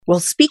Well,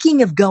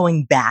 speaking of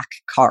going back,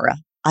 Cara,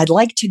 I'd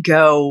like to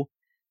go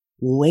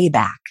way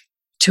back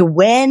to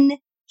when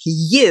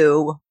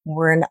you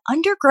were an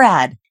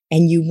undergrad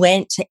and you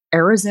went to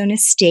Arizona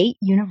State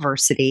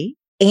University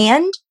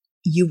and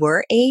you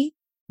were a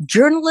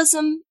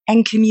journalism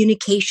and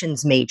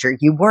communications major.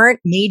 You weren't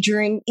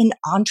majoring in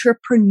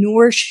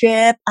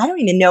entrepreneurship. I don't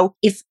even know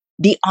if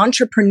the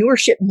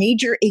entrepreneurship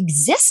major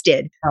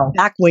existed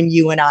back when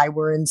you and I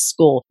were in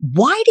school.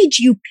 Why did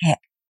you pick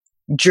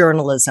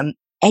journalism?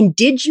 And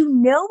did you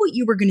know what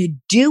you were going to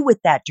do with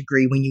that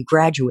degree when you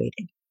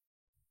graduated?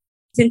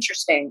 It's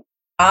interesting.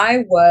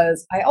 I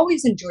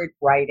always enjoyed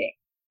writing.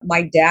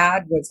 My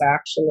dad was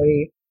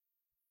actually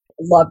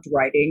loved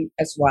writing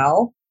as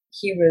well.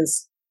 He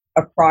was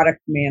a product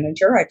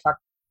manager. I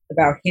talked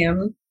about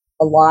him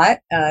a lot,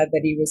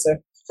 that he was a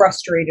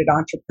frustrated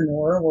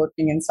entrepreneur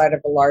working inside of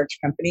a large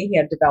company. He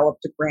had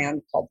developed a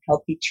brand called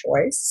Healthy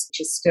Choice,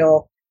 which is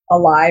still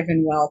alive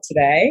and well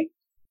today.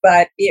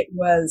 But it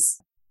was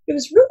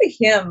really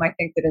him, I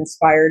think, that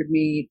inspired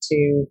me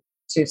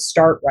to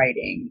start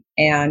writing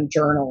and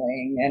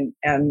journaling.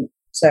 And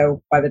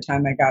so by the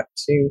time I got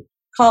to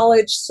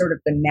college, sort of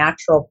the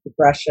natural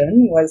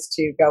progression was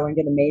to go and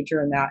get a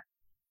major in that.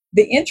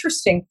 The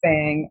interesting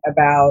thing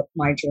about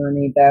my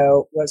journey,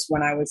 though, was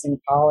when I was in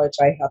college,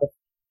 I had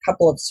a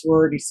couple of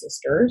sorority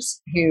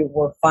sisters who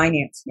were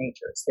finance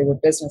majors. They were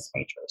business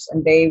majors,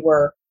 and they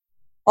were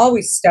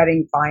always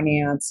studying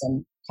finance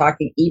and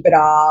talking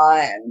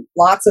EBITDA and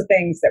lots of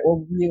things that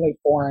were really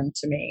foreign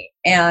to me.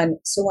 And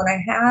so when I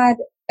had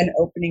an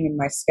opening in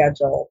my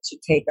schedule to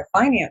take a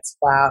finance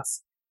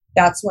class,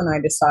 that's when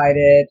I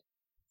decided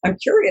I'm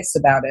curious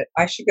about it.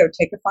 I should go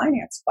take a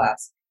finance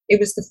class. It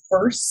was the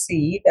first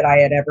C that I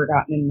had ever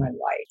gotten in my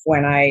life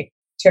when I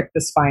took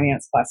this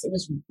finance class. It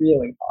was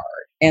really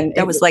hard. And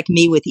that was like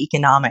me with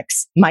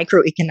economics,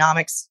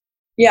 microeconomics.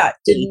 Yeah, it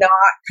did not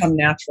come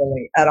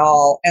naturally at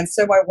all. And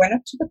so I went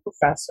up to the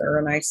professor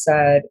and I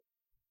said,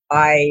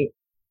 I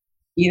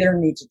either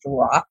need to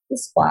drop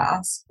this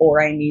class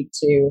or I need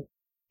to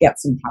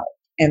get some help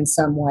in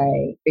some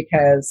way,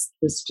 because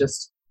this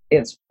just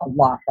is a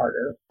lot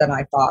harder than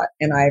I thought.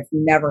 And I've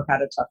never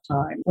had a tough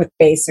time with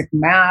basic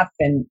math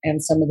and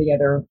some of the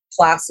other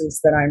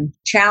classes that I'm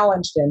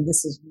challenged in.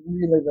 This is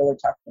really, really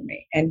tough for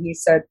me. And he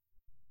said,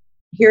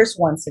 here's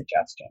one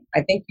suggestion.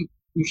 I think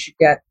you should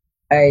get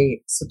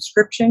a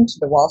subscription to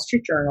the Wall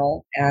Street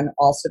Journal and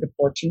also to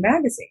Fortune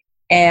magazine.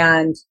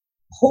 And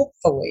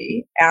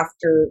hopefully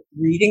after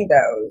reading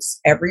those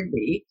every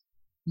week,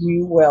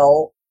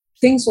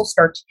 things will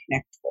start to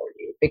connect for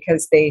you,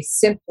 because they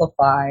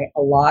simplify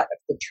a lot of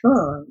the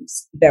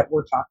terms that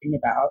we're talking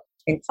about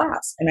in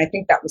class. And I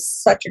think that was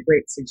such a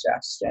great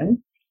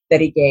suggestion that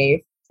he gave.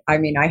 I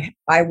mean,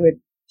 I would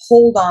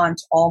hold on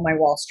to all my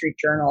Wall Street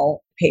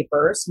Journal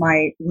papers.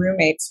 My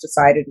roommates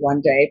decided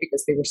one day,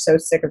 because they were so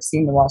sick of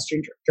seeing the Wall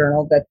Street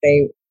Journal, that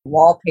they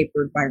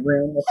wallpapered my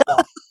room with the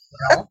Wall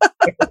Street Journal.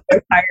 They were so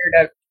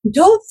tired of,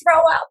 don't throw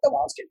out the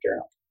Wall Street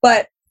Journal.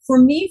 But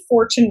for me,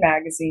 Fortune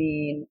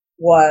magazine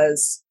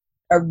was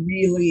a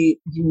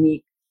really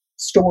unique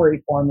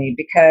story for me,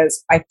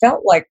 because I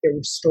felt like there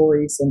were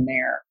stories in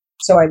there.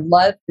 So I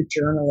loved the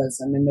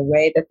journalism and the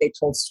way that they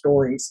told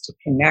stories to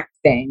connect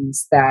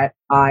things that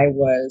I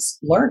was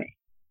learning.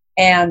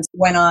 And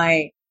when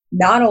I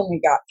not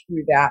only got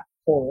through that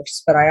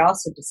course, but I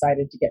also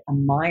decided to get a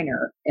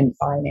minor in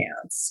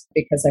finance,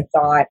 because I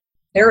thought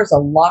there is a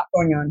lot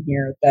going on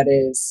here that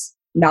is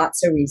not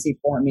so easy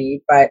for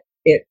me, but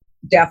it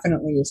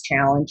definitely is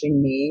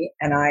challenging me.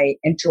 And I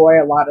enjoy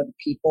a lot of the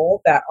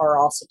people that are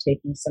also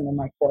taking some of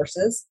my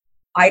courses.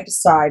 I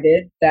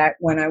decided that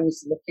when I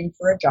was looking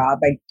for a job,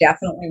 I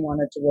definitely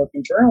wanted to work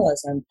in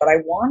journalism, but I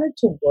wanted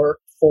to work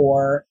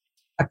for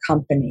a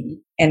company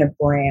and a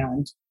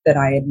brand that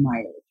I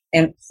admired.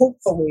 And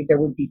hopefully there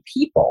would be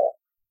people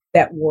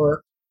that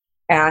work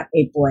at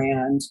a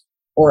brand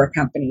or a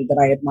company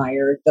that I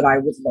admired that I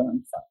would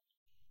learn from.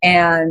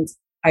 And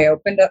I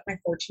opened up my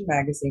Fortune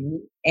magazine,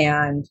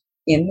 and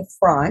in the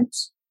front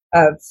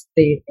of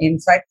the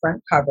inside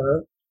front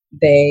cover,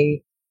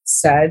 they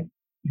said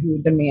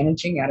who the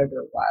managing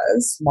editor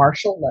was,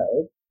 Marshall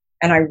Loeb.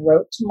 And I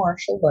wrote to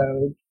Marshall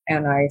Loeb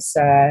and I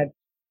said,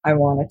 I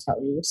want to tell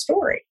you a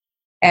story.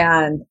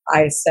 And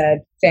I said,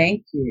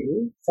 thank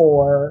you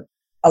for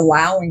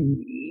allowing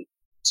me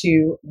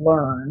to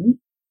learn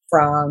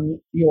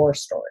from your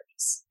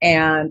stories.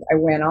 And I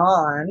went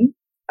on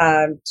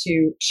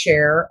to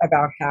share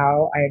about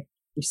how I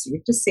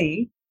received a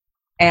C,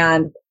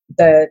 and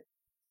the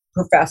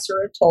professor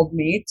had told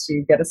me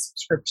to get a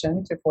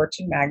subscription to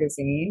Fortune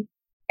magazine.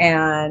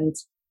 And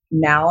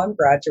now I'm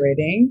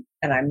graduating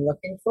and I'm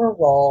looking for a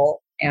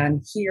role.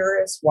 And here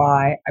is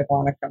why I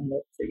want to come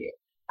work for you.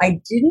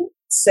 I didn't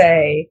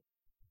say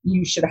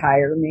you should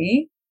hire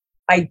me.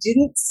 I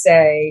didn't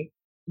say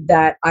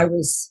that I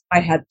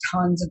had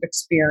tons of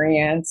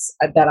experience,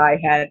 that I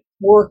had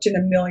worked in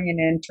a million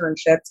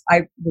internships.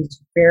 I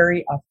was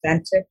very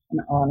authentic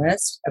and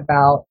honest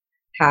about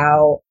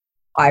how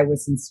I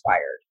was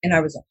inspired. And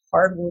I was a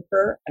hard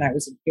worker and I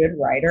was a good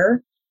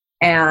writer,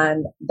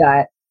 and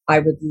that I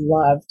would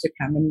love to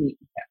come and meet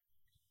with him.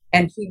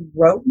 And he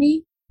wrote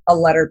me a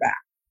letter back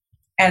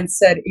and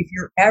said, if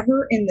you're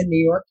ever in the New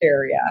York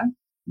area,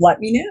 let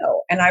me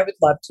know. And I would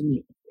love to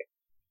meet with you.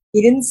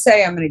 He didn't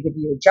say, I'm going to give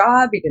you a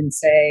job. He didn't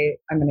say,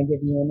 I'm going to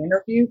give you an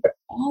interview. But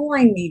all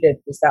I needed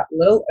was that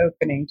little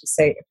opening to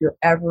say, if you're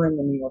ever in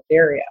the New York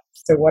area.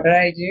 So what did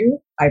I do?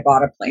 I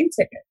bought a plane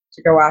ticket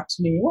to go out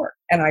to New York.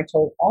 And I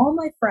told all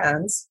my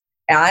friends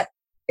at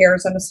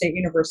Arizona State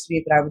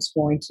University that I was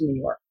going to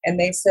New York. And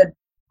they said,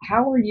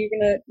 how are you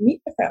going to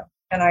meet with him?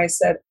 And I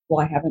said,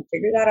 well, I haven't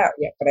figured that out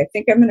yet, but I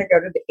think I'm going to go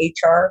to the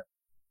HR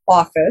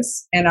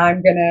office and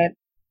I'm going to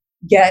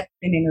get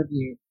an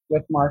interview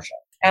with Marshall.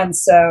 And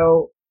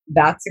so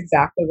that's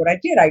exactly what I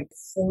did. I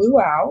flew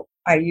out.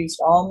 I used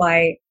all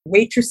my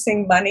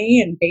waitressing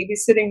money and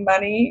babysitting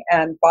money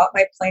and bought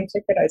my plane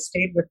ticket. I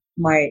stayed with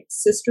my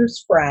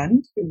sister's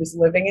friend who was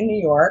living in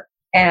New York.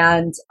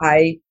 And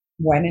I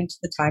went into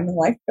the Time and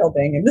Life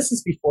building. And this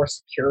is before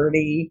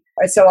security.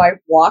 So I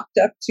walked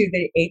up to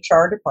the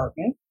HR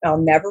department.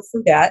 I'll never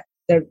forget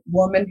the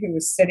woman who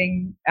was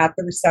sitting at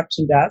the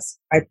reception desk.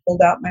 I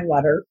pulled out my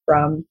letter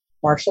from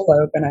Marshall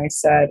Loeb and I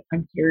said,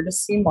 I'm here to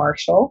see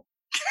Marshall.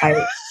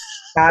 I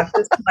have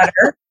this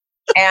letter.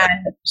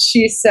 And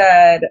she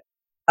said,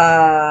 do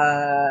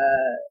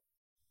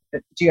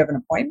you have an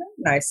appointment?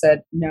 And I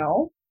said,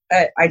 no,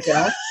 I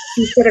don't.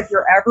 She said, if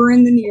you're ever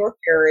in the New York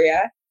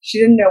area, she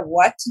didn't know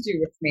what to do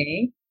with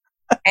me.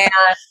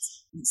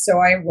 And so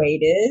I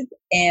waited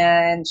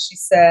and she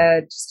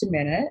said, just a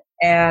minute.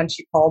 And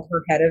she called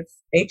her head of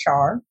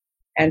HR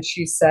and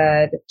she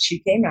said, she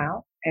came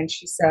out and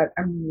she said,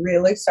 I'm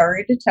really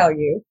sorry to tell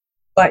you,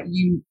 but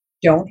you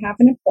don't have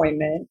an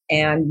appointment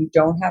and you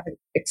don't have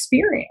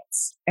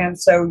experience. And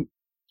so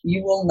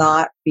you will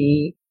not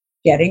be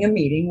getting a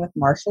meeting with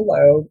Marshall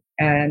Loeb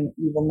and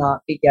you will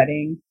not be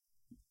getting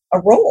a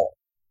role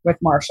with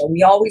Marshall.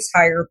 We always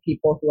hire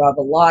people who have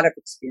a lot of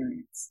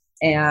experience.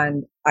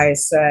 And I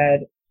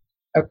said,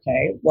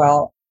 okay,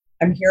 well,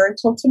 I'm here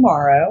until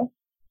tomorrow.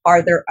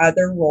 Are there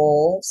other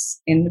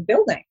roles in the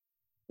building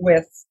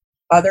with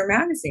other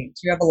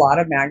magazines? You have a lot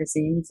of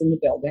magazines in the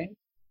building.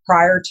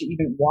 Prior to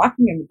even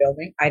walking in the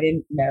building, I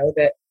didn't know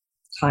that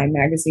Time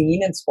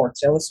Magazine and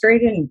Sports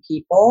Illustrated and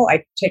People,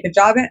 I'd take a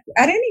job at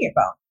any of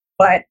them.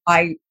 But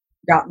I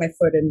got my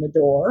foot in the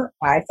door,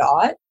 I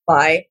thought,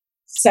 by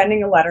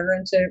sending a letter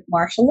into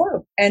Marshall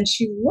Loeb. And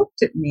she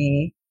looked at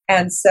me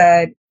and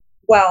said,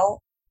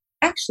 well,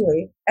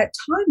 actually, at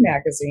Time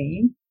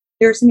Magazine,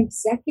 there's an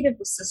executive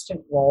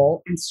assistant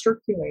role in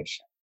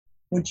circulation.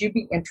 Would you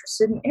be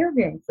interested in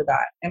interviewing for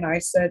that? And I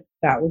said,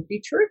 that would be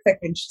terrific.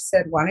 And she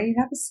said, why don't you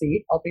have a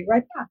seat? I'll be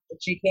right back. And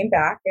she came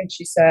back and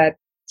she said,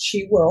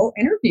 she will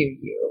interview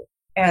you.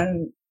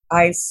 And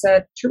I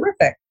said,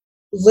 terrific.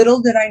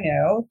 Little did I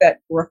know that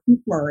Brooke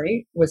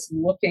McMurray was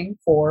looking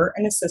for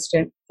an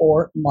assistant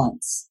for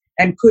months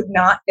and could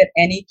not get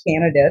any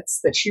candidates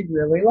that she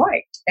really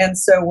liked. And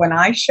so when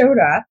I showed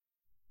up,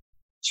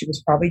 she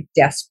was probably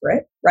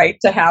desperate, right,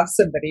 to have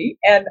somebody.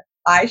 And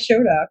I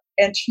showed up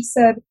and she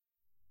said,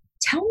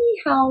 tell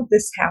me how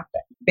this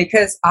happened,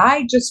 because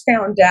I just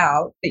found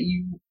out that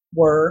you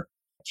were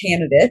a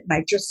candidate and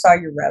I just saw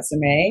your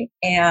resume.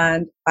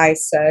 And I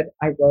said,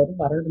 I wrote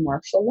a letter to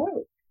Marshall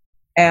Loeb.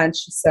 And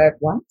she said,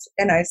 what?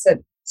 And I said,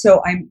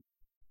 so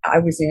I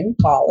was in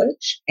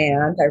college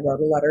and I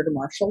wrote a letter to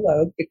Marshall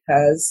Loeb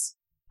because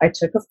I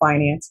took a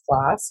finance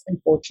class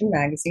and Fortune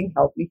magazine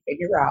helped me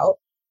figure out.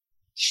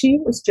 She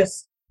was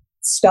just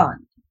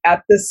stunned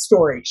at this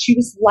story. She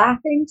was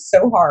laughing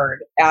so hard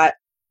at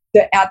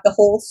the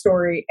whole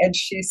story. And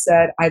she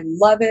said, I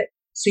love it.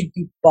 So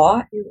you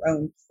bought your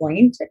own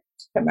plane ticket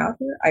to come out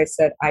here? I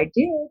said, I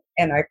did.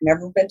 And I've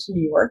never been to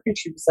New York. And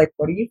she was like,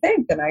 what do you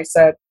think? And I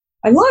said,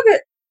 I love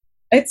it.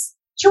 It's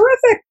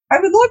terrific. I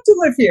would love to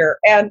live here.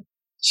 And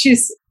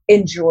she's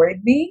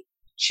enjoyed me.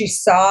 She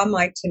saw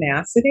my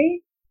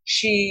tenacity.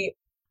 She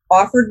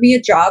offered me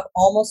a job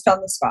almost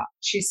on the spot.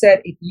 She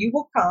said, if you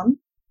will come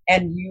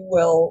and you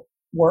will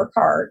work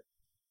hard,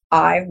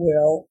 I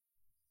will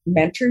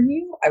mentor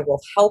you. I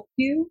will help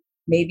you.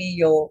 Maybe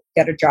you'll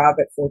get a job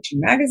at Fortune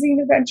magazine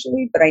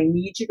eventually, but I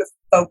need you to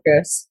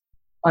focus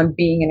on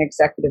being an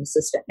executive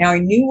assistant. Now, I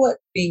knew what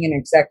being an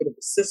executive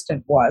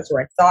assistant was,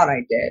 or I thought I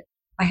did.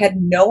 I had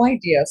no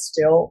idea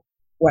still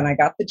when I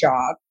got the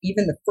job,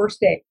 even the first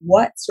day,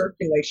 what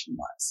circulation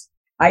was.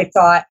 I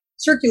thought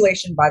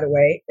circulation, by the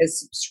way,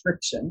 is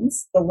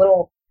subscriptions, the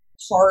little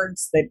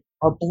cards that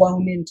are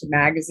blown into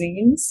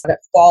magazines that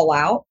fall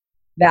out.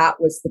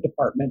 That was the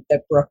department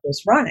that Brooke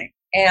was running.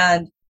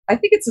 And I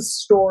think it's a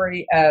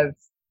story of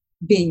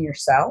being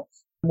yourself.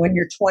 When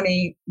you're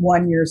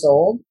 21 years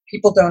old,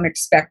 people don't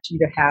expect you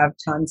to have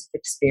tons of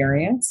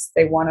experience.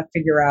 They want to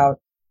figure out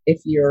if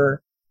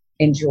you're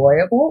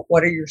enjoyable.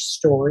 What are your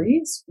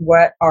stories?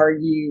 What are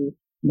you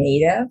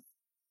made of?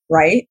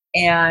 Right?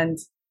 And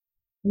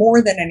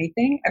more than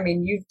anything, I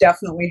mean, you've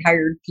definitely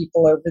hired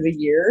people over the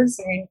years.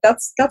 I mean,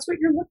 that's what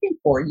you're looking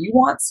for. You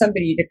want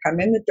somebody to come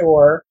in the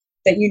door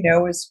that you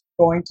know is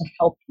going to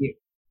help you.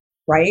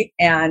 Right?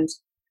 And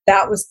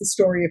that was the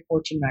story of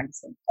Fortune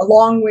magazine. A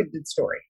long-winded story.